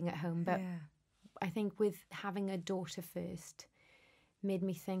staying at home? But I think with having a daughter first made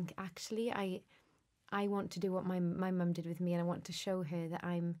me think, actually, I want to do what my mum did with me, and I want to show her that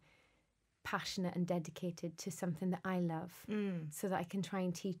I'm passionate and dedicated to something that I love, so that I can try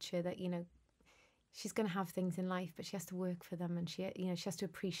and teach her that, you know, she's going to have things in life, but she has to work for them, and she has to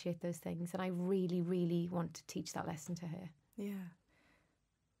appreciate those things. And I really, really want to teach that lesson to her. Yeah,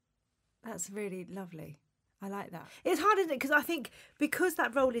 that's really lovely. I like that. It's hard, isn't it? Because I think because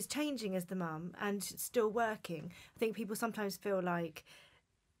that role is changing as the mum and still working, I think people sometimes feel like,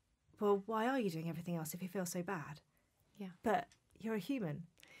 well, why are you doing everything else if you feel so bad? Yeah, but you're a human.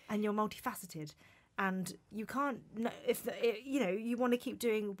 And you're multifaceted, and you can't. You know, you want to keep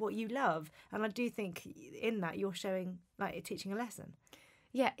doing what you love, and I do think in that you're showing, like, teaching a lesson.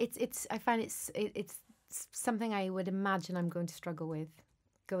 Yeah, it's. I find it's something I would imagine I'm going to struggle with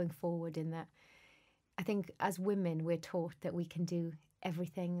going forward. In that, I think as women we're taught that we can do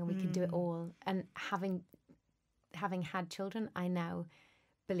everything and we can do it all. And having had children, I now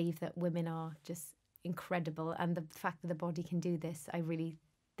believe that women are just incredible, and the fact that the body can do this, I really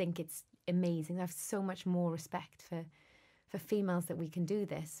think it's amazing. I have so much more respect for females that we can do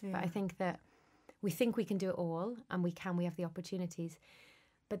this. But I think that we think we can do it all, and we have the opportunities,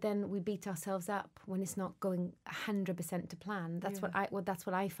 but then we beat ourselves up when it's not going 100% to plan. That's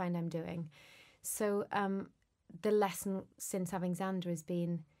what I find I'm doing. So the lesson since having Xander has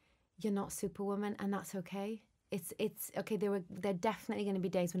been, you're not Superwoman, and that's okay. It's okay. There are definitely going to be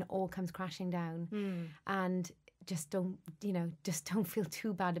days when it all comes crashing down, and just don't feel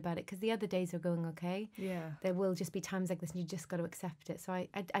too bad about it, because the other days are going okay. Yeah, there will just be times like this, and you just got to accept it. So I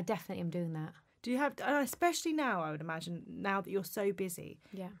definitely am doing that. Do you have, especially now, I would imagine, now that you're so busy,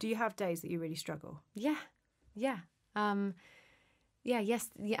 do you have days that you really struggle? Yeah. I mean,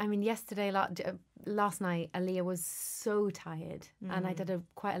 yesterday, last night, Aaliyah was so tired, and I did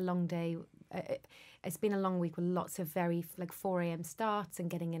quite a long day. It's been a long week with lots of very 4 a.m. starts and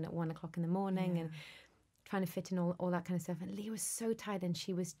getting in at 1 o'clock in the morning and trying to fit in all that kind of stuff. And Leah was so tired, and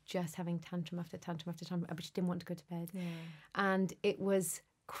she was just having tantrum after tantrum after tantrum, but she didn't want to go to bed. Yeah. And it was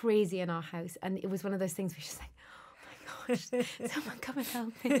crazy in our house. And it was one of those things where she's like, oh my gosh, someone come and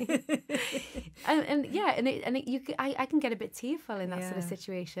help me. I can get a bit tearful in that sort of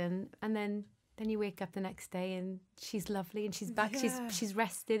situation. And then you wake up the next day and she's lovely and she's back. She's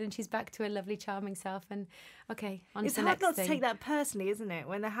rested and she's back to her lovely, charming self. And okay, on to the next thing. It's hard not to take that personally, isn't it?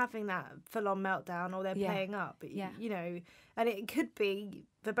 When they're having that full-on meltdown or they're playing up. You know, and it could be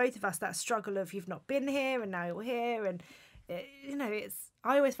for both of us that struggle of you've not been here and now you're here, and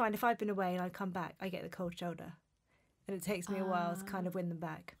I always find if I've been away and I come back, I get the cold shoulder, and it takes me a while to kind of win them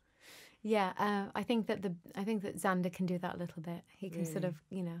back. Yeah, I think that Xander can do that a little bit. He can sort of,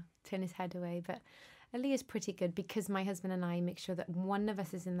 turn his head away. But Aaliyah's pretty good because my husband and I make sure that one of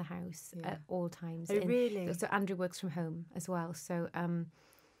us is in the house at all times. Oh, really? So Andrew works from home as well. So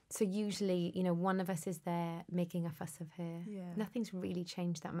so usually, one of us is there making a fuss of her. Yeah. Nothing's really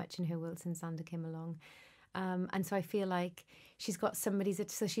changed that much in her world since Xander came along. And so I feel like she's got so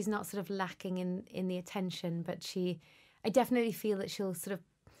she's not sort of lacking in the attention, but I definitely feel that she'll sort of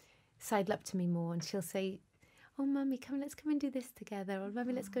sidle up to me more and she'll say, "Oh, Mummy, let's come and do this together," or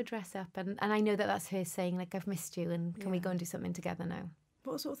 "Mummy, let's go dress up." And I know that that's her saying, like, "I've missed you, and can we go and do something together now?"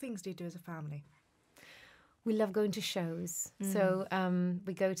 What sort of things do you do as a family? We love going to shows. So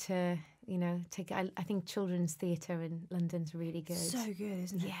we go to, I think children's theatre in London's really good. So good,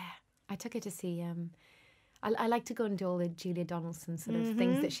 isn't it? Yeah. I took her to see, I like to go and do all the Julia Donaldson sort of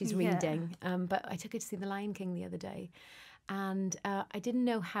things that she's reading. But I took her to see The Lion King the other day. And I didn't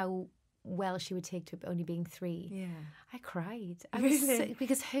know how well she would take to it only being 3. Yeah. I cried.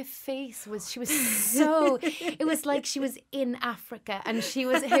 Because her face was so, it was like she was in Africa and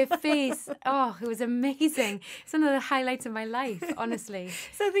her face, it was amazing. It's one of the highlights of my life, honestly.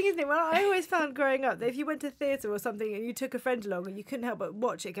 So the thing is, I always found growing up that if you went to theatre or something and you took a friend along and you couldn't help but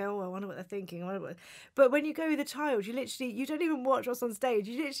watch it, go, "Oh, I wonder what they're thinking." But when you go with a child, you don't even watch what's on stage.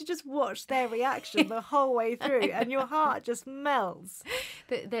 You literally just watch their reaction the whole way through and your heart just melts.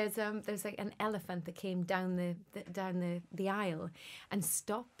 There's like an elephant that came down the aisle and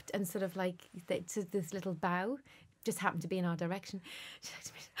stopped and sort of like this little bow just happened to be in our direction. She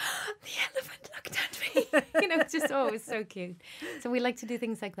looked at me, "The elephant looked at me." It's just it's so cute. So we like to do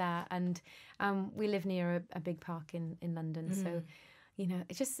things like that, and we live near a big park in London. So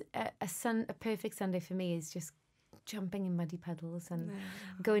it's just a perfect Sunday for me is just jumping in muddy puddles and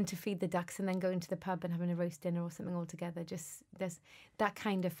going to feed the ducks and then going to the pub and having a roast dinner or something all together. Just there's that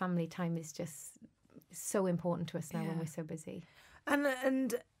kind of family time is just so important to us now when we're so busy.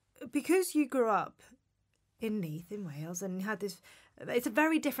 And because you grew up in Neath in Wales and had this, it's a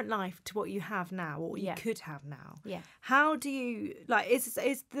very different life to what you have now or what you could have now. Yeah. How do you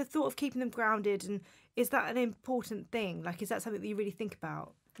is the thought of keeping them grounded, and is that an important thing? Like, is that something that you really think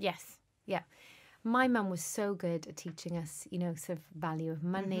about? Yes. Yeah. My mum was so good at teaching us, sort of value of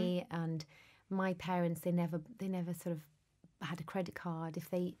money, and my parents, they never sort of had a credit card. If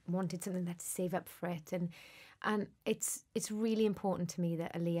they wanted something, they had to save up for it. And it's really important to me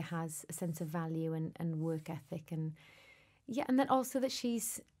that Aaliyah has a sense of value and work ethic, and then also that she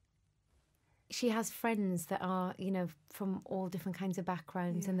has friends that are, from all different kinds of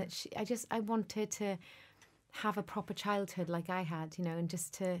backgrounds, and that I want her to have a proper childhood like I had, and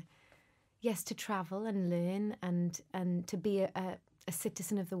just to travel and learn and to be a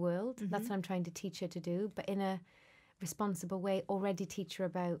citizen of the world. That's what I'm trying to teach her to do, but in a responsible way. Already teach her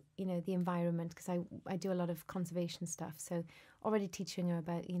about, the environment, because I do a lot of conservation stuff. So already teaching her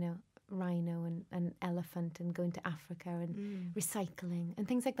about, rhino and elephant and going to Africa and recycling and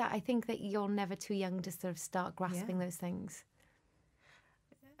things like that. I think that you're never too young to sort of start grasping those things.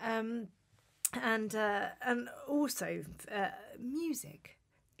 And also music.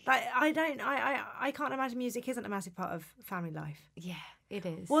 Like, I can't imagine music isn't a massive part of family life. Yeah, it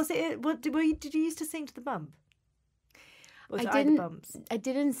is. Did you used to sing to the bump? I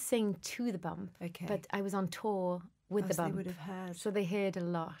didn't sing to the bump. Okay. But I was on tour with the bump. They would have heard. So they heard a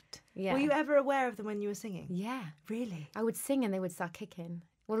lot. Yeah. Were you ever aware of them when you were singing? Yeah. Really? I would sing and they would start kicking.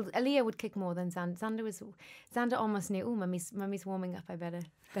 Well, Aaliyah would kick more than Xander. Xander almost knew, "Oh, mummy's warming up, I better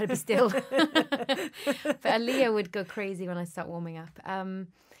be still." But Aaliyah would go crazy when I start warming up.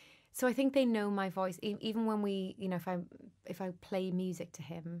 So I think they know my voice. Even when we, if I play music to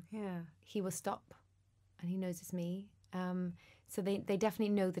him, he will stop and he knows it's me. So they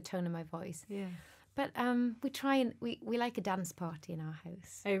definitely know the tone of my voice. Yeah. But we try and we like a dance party in our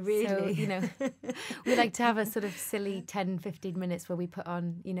house. Oh, really? So, we like to have a sort of silly 10, 15 minutes where we put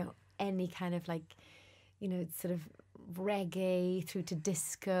on, any kind of like, sort of reggae through to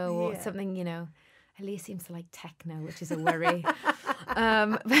disco or something, Aaliyah seems to like techno, which is a worry.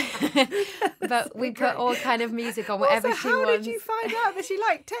 But we put all kind of music on, whatever she wants. How did you find out that she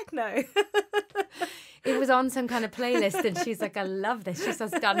liked techno? It was on some kind of playlist and she's like, "I love this." She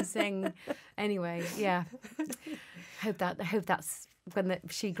starts dancing. Anyway, yeah. Hope that's when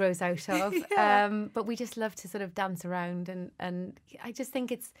she grows out of. Yeah. But we just love to sort of dance around and I just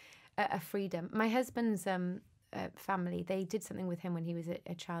think it's a freedom. My husband's family, they did something with him when he was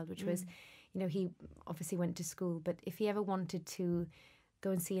a child, which was, he obviously went to school, but if he ever wanted to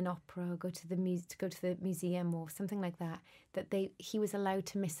go and see an opera or go to the museum or something like that, he was allowed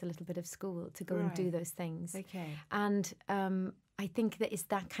to miss a little bit of school to go and do those things. Okay. And I think that it's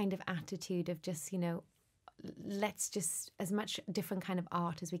that kind of attitude of just, let's just as much different kind of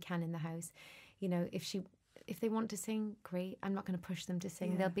art as we can in the house. If they want to sing, great. I'm not going to push them to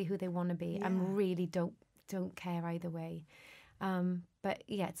sing. They'll be who they want to be. I really don't care either way. But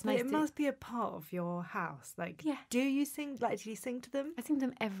yeah, it's nice. It must be a part of your house. Like, do you sing? Like, do you sing to them? I sing to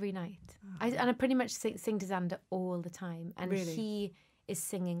them every night. I pretty much sing to Xander all the time, and he is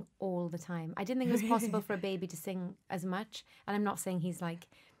singing all the time. I didn't think it was possible for a baby to sing as much, and I'm not saying he's like.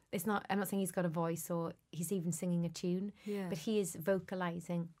 I'm not saying he's got a voice or he's even singing a tune, but he is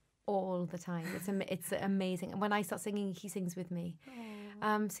vocalizing all the time. It's amazing. And when I start singing, he sings with me.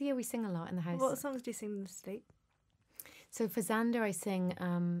 So yeah, we sing a lot in the house. What songs do you sing to sleep? So for Xander, I sing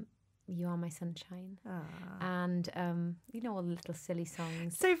You Are My Sunshine. And, all the little silly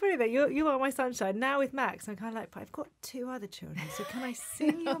songs. So funny that you Are My Sunshine. Now with Max, I'm kind of like, but I've got 2 other children, so can I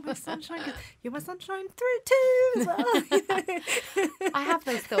sing You Are My Sunshine? 'Cause You're My Sunshine through 2 as well. I have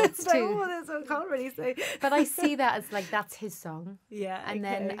those thoughts too. I can't really say. But I see that as like, that's his song. Yeah.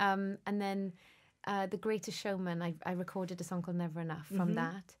 And then The Greatest Showman, I recorded a song called Never Enough from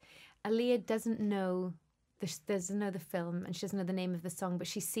that. Aaliyah doesn't know the film, and she doesn't know the name of the song, but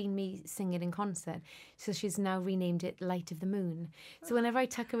she's seen me sing it in concert, so she's now renamed it Light of the Moon. So whenever I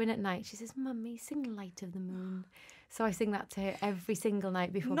tuck her in at night, she says, "Mummy, sing Light of the Moon." So I sing that to her every single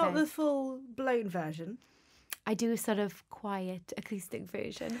night before bed. Not the full blown version. I do a sort of quiet acoustic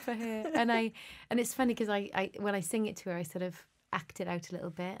version for her, and it's funny because I when I sing it to her, I sort of act it out a little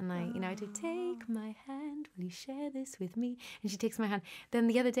bit, and I do "Take my hand, will you share this with me?" And she takes my hand. Then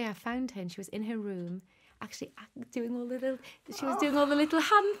the other day I found her, and she was in her room. Actually doing all the little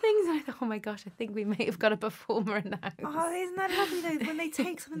hand things, and I thought, oh my gosh, I think we may have got a performer in the house. Oh, isn't that lovely though, when they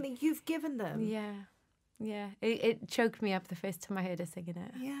take something that you've given them? Yeah. It choked me up the first time I heard her singing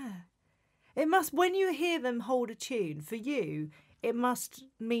it. Yeah. It must, when you hear them hold a tune, for you, it must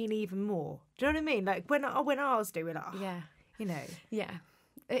mean even more. Do you know what I mean? Like when ours do, we're like, Yeah.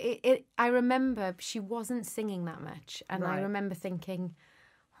 I remember she wasn't singing that much, and I remember thinking,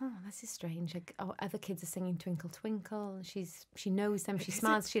 oh, this is strange. Like, other kids are singing Twinkle Twinkle. She knows them. She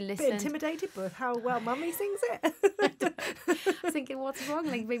smiles. She listens. Bit intimidated by how well Mummy sings it. I was thinking, what's wrong?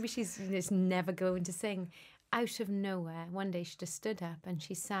 Like maybe she's just never going to sing. Out of nowhere, one day she just stood up and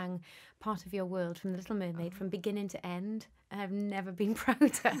she sang Part of Your World from The Little Mermaid from beginning to end. And I've never been prouder.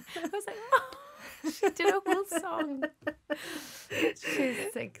 I was like, oh. She did a whole song.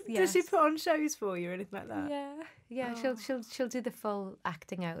 She's sick. Yes. Does she put on shows for you or anything like that? Yeah. She'll do the full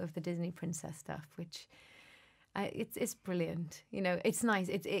acting out of the Disney princess stuff, which it's brilliant. It's nice.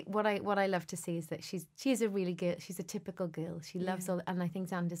 What I love to see is that she's a really girl. She's a typical girl. She loves all, and I think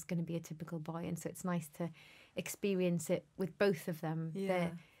Xander's going to be a typical boy, and so it's nice to experience it with both of them. Yeah.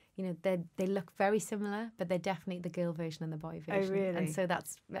 They look very similar, but they're definitely the girl version and the boy version. Oh, really? And so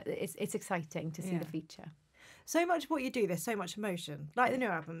it's exciting to see the feature. So much of what you do, there's so much emotion. Like the new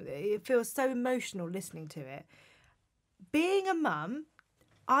album, it feels so emotional listening to it. Being a mum,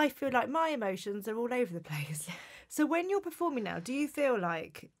 I feel like my emotions are all over the place. So when you're performing now, do you feel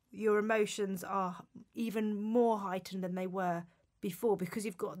like your emotions are even more heightened than they were before because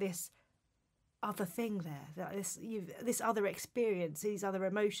you've got this other thing there, this other experience, these other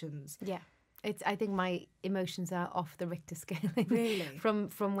emotions? Yeah, I think my emotions are off the Richter scale. Really? from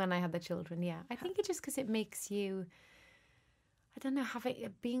when I had the children. Yeah, I think it's just because it makes you. I don't know.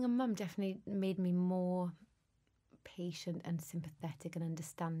 Being a mum definitely made me more patient and sympathetic and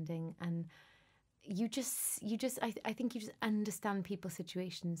understanding, and I think you just understand people's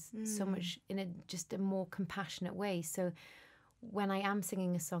situations so much in a more compassionate way. So when I am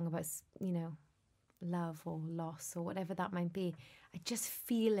singing a song about love or loss or whatever that might be, I just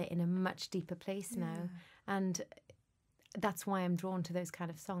feel it in a much deeper place now, and that's why I'm drawn to those kind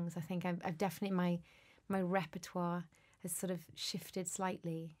of songs. I think I've definitely my repertoire has sort of shifted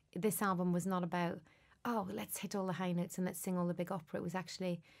slightly. This album was not about let's hit all the high notes and let's sing all the big opera. It was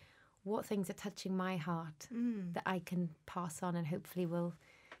actually what things are touching my heart that I can pass on and hopefully will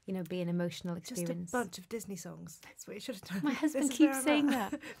be an emotional experience. Just a bunch of Disney songs. That's what you should have done. My husband keeps saying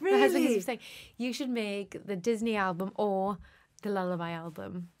that. Really? My husband keeps saying, you should make the Disney album or the Lullaby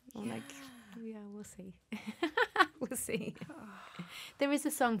album. I'm like, yeah, we'll see. We'll see. There is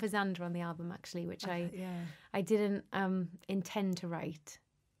a song for Xander on the album, actually, which I didn't intend to write,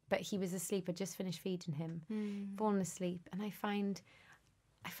 but he was asleep. I just finished feeding him, fallen asleep, and I find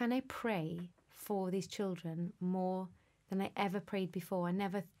I pray for these children more than I ever prayed before. I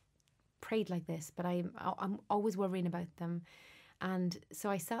never prayed like this, but I'm always worrying about them. And so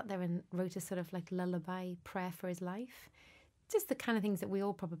I sat there and wrote a sort of like lullaby prayer for his life. Just the kind of things that we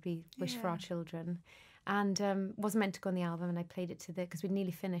all probably wish for our children. And wasn't meant to go on the album, and I played it to because we'd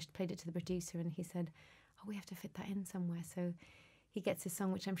nearly finished, played it to the producer, and he said, oh, we have to fit that in somewhere. So he gets this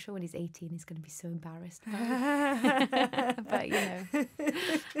song, which I'm sure when he's 18 he's going to be so embarrassed about. But, you know,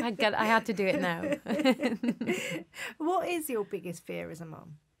 I had to do it now. What is your biggest fear as a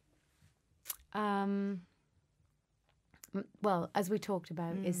mum? Well, as we talked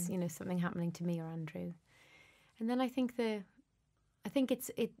about, is, you know, something happening to me or Andrew. And then I think it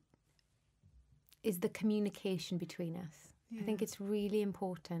is the communication between us. I think it's really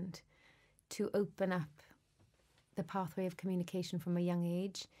important to open up the pathway of communication from a young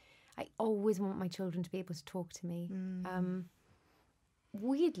age. I always want my children to be able to talk to me.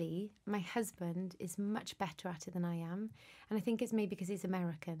 Weirdly, my husband is much better at it than I am. And I think it's maybe because he's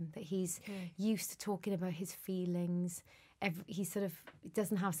American, that he's used to talking about his feelings. He sort of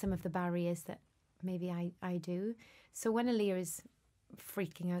doesn't have some of the barriers that maybe I do. So when Aaliyah is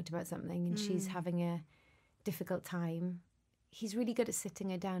freaking out about something and she's having a difficult time, he's really good at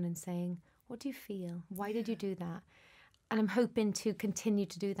sitting her down and saying, what do you feel? Why did you do that? And I'm hoping to continue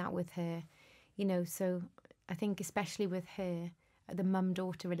to do that with her, you know. So I think especially with her, the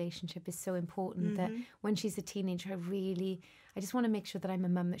mum-daughter relationship is so important that when she's a teenager, I just want to make sure that I'm a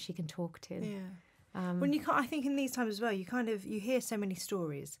mum that she can talk to. When you can't, I think in these times as well, you hear so many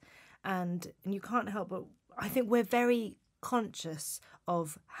stories, and you can't help but, I think we're very conscious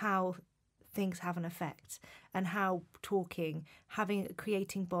of how things have an effect, and how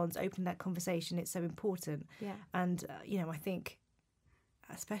creating bonds, opening that conversation, it's so important. And you know, I think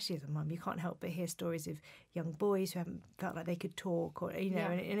especially as a mum, you can't help but hear stories of young boys who haven't felt like they could talk, or you know,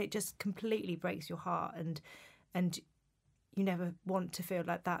 and it just completely breaks your heart, and you never want to feel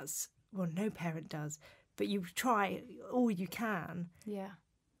like that's, well, no parent does, but you try all you can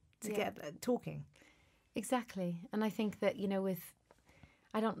to get talking. Exactly. And I think that, you know,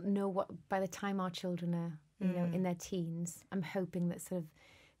 I don't know what, by the time our children are, you know, in their teens, I'm hoping that sort of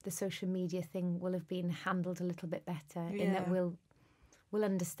the social media thing will have been handled a little bit better, in that we'll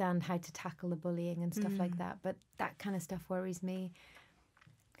understand how to tackle the bullying and stuff like that. But that kind of stuff worries me.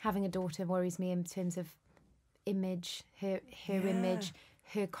 Having a daughter worries me in terms of image, her image,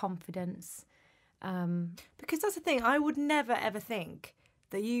 her confidence. Because that's the thing, I would never ever think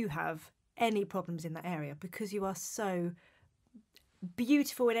that you have any problems in that area, because you are so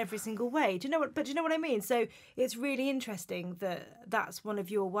beautiful in every single way. Do you know what I mean? So it's really interesting that that's one of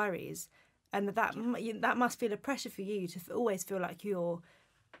your worries, and that must feel a pressure for you to always feel like you're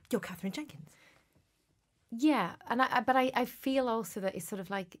Katherine Jenkins. Yeah, and I feel also that it's sort of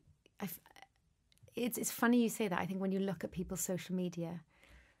like, it's funny you say that. I think when you look at people's social media,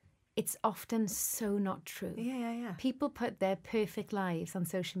 it's often so not true. Yeah. People put their perfect lives on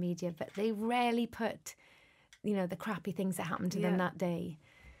social media, but they rarely put, you know, the crappy things that happened to them that day.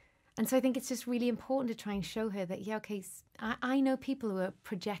 And so I think it's just really important to try and show her that, I know people who are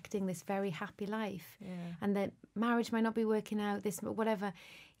projecting this very happy life, and that marriage might not be working out, this, whatever.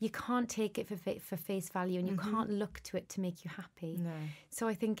 You can't take it for face value, and you can't look to it to make you happy. No. So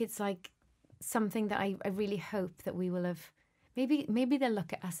I think it's like something that I really hope that we will have. Maybe they'll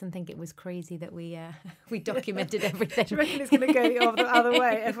look at us and think it was crazy that we documented everything. Do you reckon it's going to go the other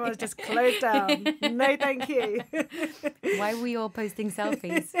way? Everyone's just closed down. No, thank you. Why were we all posting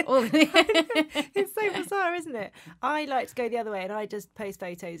selfies? It's so bizarre, isn't it? I like to go the other way, and I just post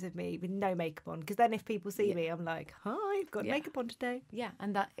photos of me with no makeup on, because then if people see me, I'm like, hi, I've got makeup on today. Yeah,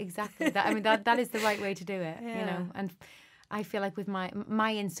 and that is the right way to do it, you know. And I feel like with my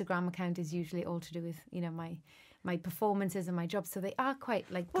Instagram account is usually all to do with, you know, my performances and my jobs, so they are quite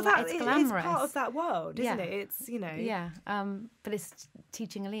like, it's glamorous. It's part of that world, isn't it? It's, you know. Yeah, but it's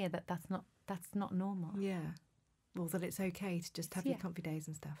teaching Aaliyah that that's not normal. Yeah, well, that it's okay to just have your comfy days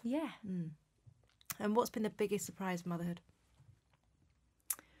and stuff. Yeah. And what's been the biggest surprise of motherhood?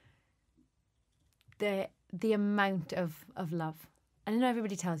 The amount of love. I know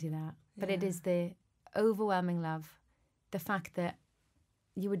everybody tells you that, but it is the overwhelming love. The fact that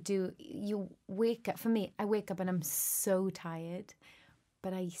you wake up, for me, I wake up and I'm so tired,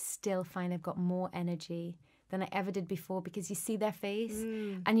 but I still find I've got more energy than I ever did before, because you see their face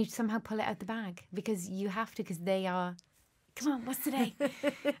and you somehow pull it out the bag, because you have to, because they are, come on, what's today?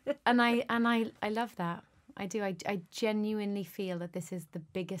 and I love that. I do. I genuinely feel that this is the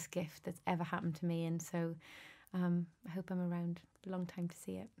biggest gift that's ever happened to me, and so I hope I'm around a long time to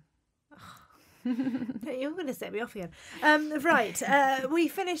see it. You're going to set me off again. Right. We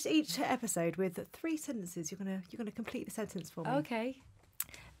finish each episode with 3 sentences. You're going to complete the sentence for me. Okay.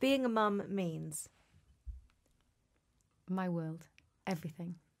 Being a mum means my world.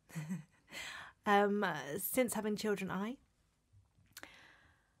 everything. Since having children,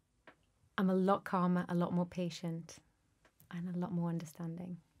 I'm a lot calmer, a lot more patient, and a lot more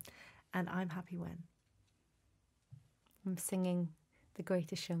understanding. And I'm happy when? I'm singing The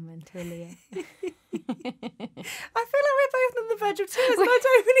Greatest Showman to Aaliyah. I feel like we're both on the verge of tears and I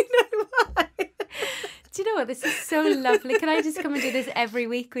don't really know why. Do you know what? This is so lovely. Can I just come and do this every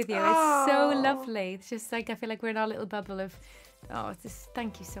week with you? It's so lovely. It's just like I feel like we're in our little bubble of,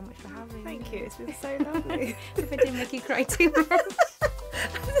 thank you so much for having me. Thank you. It's been so lovely. If I didn't make you cry too much.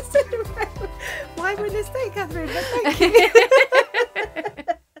 Why would this day, Catherine? But thank you.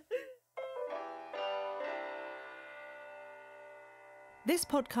 This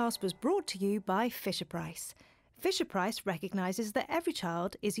podcast was brought to you by Fisher-Price. Fisher-Price recognises that every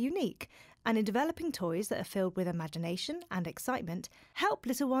child is unique, and in developing toys that are filled with imagination and excitement, help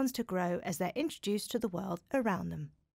little ones to grow as they're introduced to the world around them.